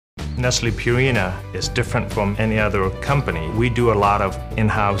Nestle Purina is different from any other company. We do a lot of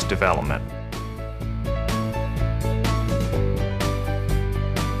in-house development.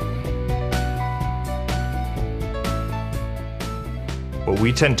 What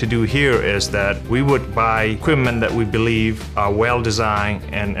we tend to do here is that we would buy equipment that we believe are well designed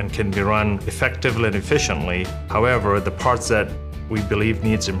and can be run effectively and efficiently. However, the parts that we believe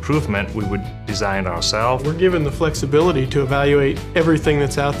needs improvement, we would design ourselves. We're given the flexibility to evaluate everything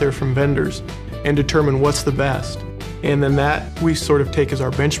that's out there from vendors and determine what's the best. And then that we sort of take as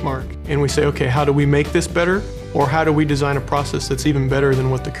our benchmark and we say, okay, how do we make this better? Or how do we design a process that's even better than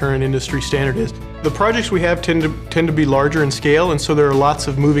what the current industry standard is? The projects we have tend to be larger in scale, and so there are lots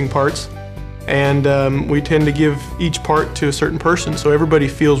of moving parts. And we tend to give each part to a certain person, so everybody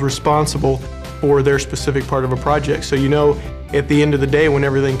feels responsible for their specific part of a project. So you know, at the end of the day, when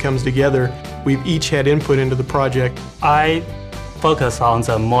everything comes together, we've each had input into the project. I focus on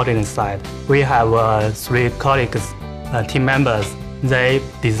the modeling side. We have 3 colleagues, team members. They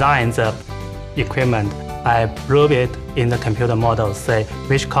design the equipment. I prove it in the computer model, say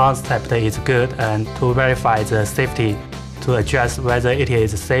which concept is good, and to verify the safety, to adjust whether it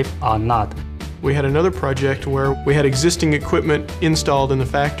is safe or not. We had another project where we had existing equipment installed in the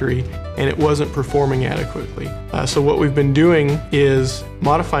factory and it wasn't performing adequately. So what we've been doing is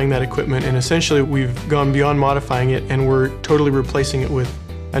modifying that equipment, and essentially we've gone beyond modifying it and we're totally replacing it with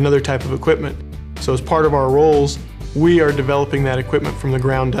another type of equipment. So as part of our roles, we are developing that equipment from the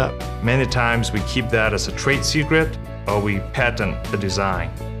ground up. Many times we keep that as a trade secret or we patent the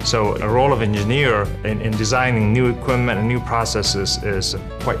design. So a role of engineer in designing new equipment and new processes is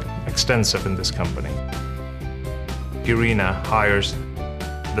quite extensive in this company. Purina hires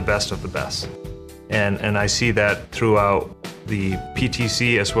the best of the best. And I see that throughout the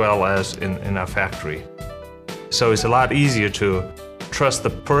PTC as well as in our factory. So it's a lot easier to trust the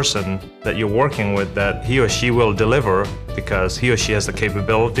person that you're working with, that he or she will deliver because he or she has the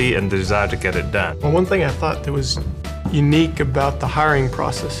capability and the desire to get it done. Well, one thing I thought that was unique about the hiring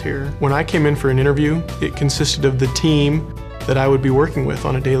process here, when I came in for an interview, it consisted of the team that I would be working with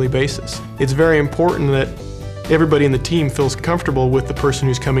on a daily basis. It's very important that everybody in the team feels comfortable with the person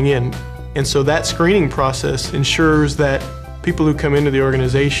who's coming in. And so that screening process ensures that people who come into the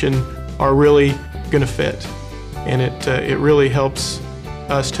organization are really going to fit. And it really helps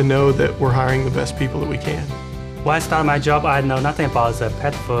us to know that we're hiring the best people that we can. When I started my job, I know nothing about the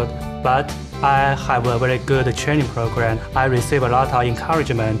pet food, but I have a very good training program. I receive a lot of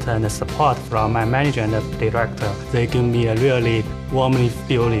encouragement and support from my manager and the director. They give me a really warm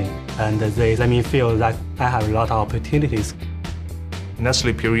feeling, and they let me feel that I have a lot of opportunities.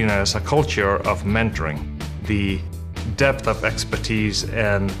 Nestle Purina is a culture of mentoring. The depth of expertise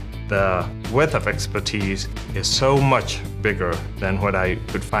and the width of expertise is so much bigger than what I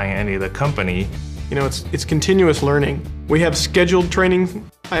could find in any other company. You know, it's continuous learning. We have scheduled training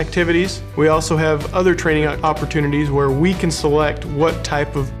activities. We also have other training opportunities where we can select what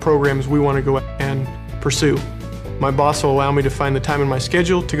type of programs we want to go and pursue. My boss will allow me to find the time in my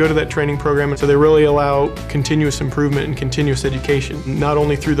schedule to go to that training program, so they really allow continuous improvement and continuous education, not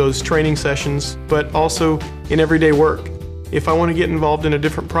only through those training sessions, but also in everyday work. If I want to get involved in a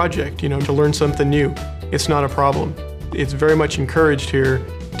different project, you know, to learn something new, it's not a problem. It's very much encouraged here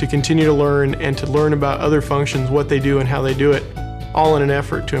to continue to learn and to learn about other functions, what they do and how they do it, all in an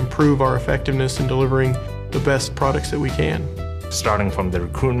effort to improve our effectiveness in delivering the best products that we can. Starting from the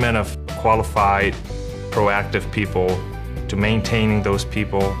recruitment of qualified, proactive people to maintaining those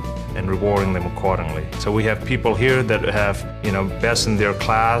people and rewarding them accordingly. So we have people here that have, you know, best in their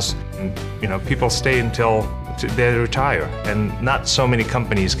class, and, you know, people stay until they retire, and not so many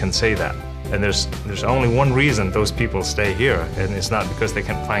companies can say that. And there's only one reason those people stay here, and it's not because they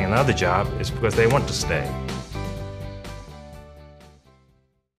can't find another job, it's because they want to stay.